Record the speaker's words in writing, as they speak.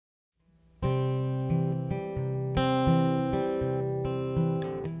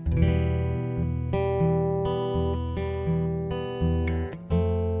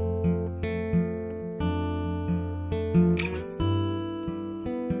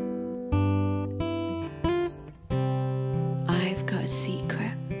got a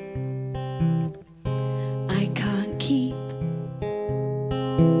secret I can't keep,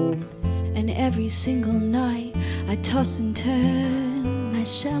 and every single night I toss and turn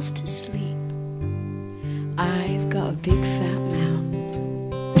myself to sleep. I've got a big fat mouth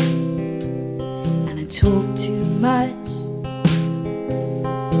and I talk too much,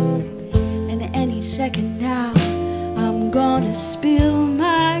 and any second now I'm gonna spill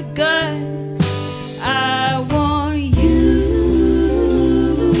my guts. I want you,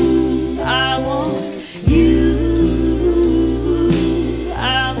 I want you,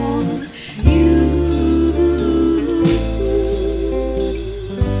 I want you.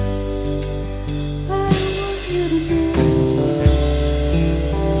 I want you to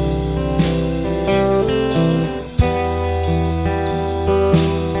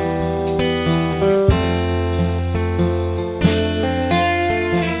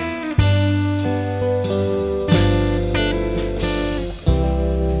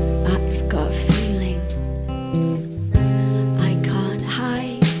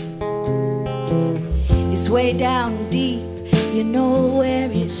it's way down deep, you know where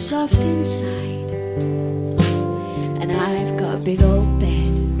it's soft inside. And I've got a big old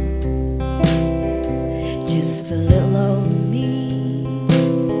bed just for little old me.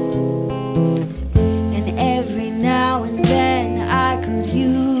 And every now and then I could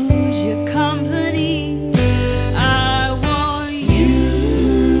use your company. I want you,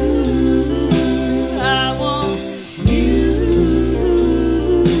 I want you,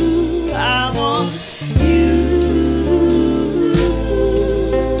 I want you.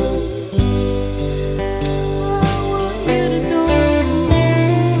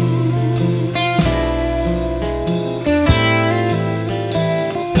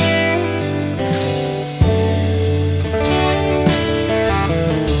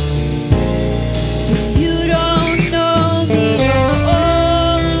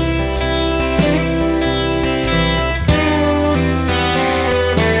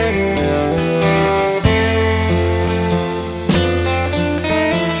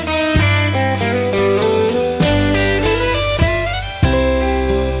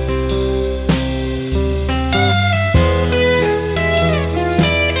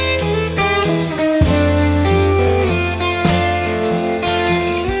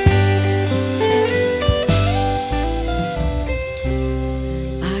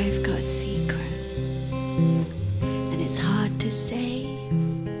 It's hard to say,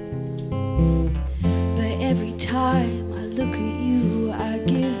 but every time I look at you I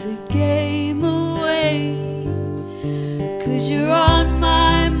give the game away, 'cause you're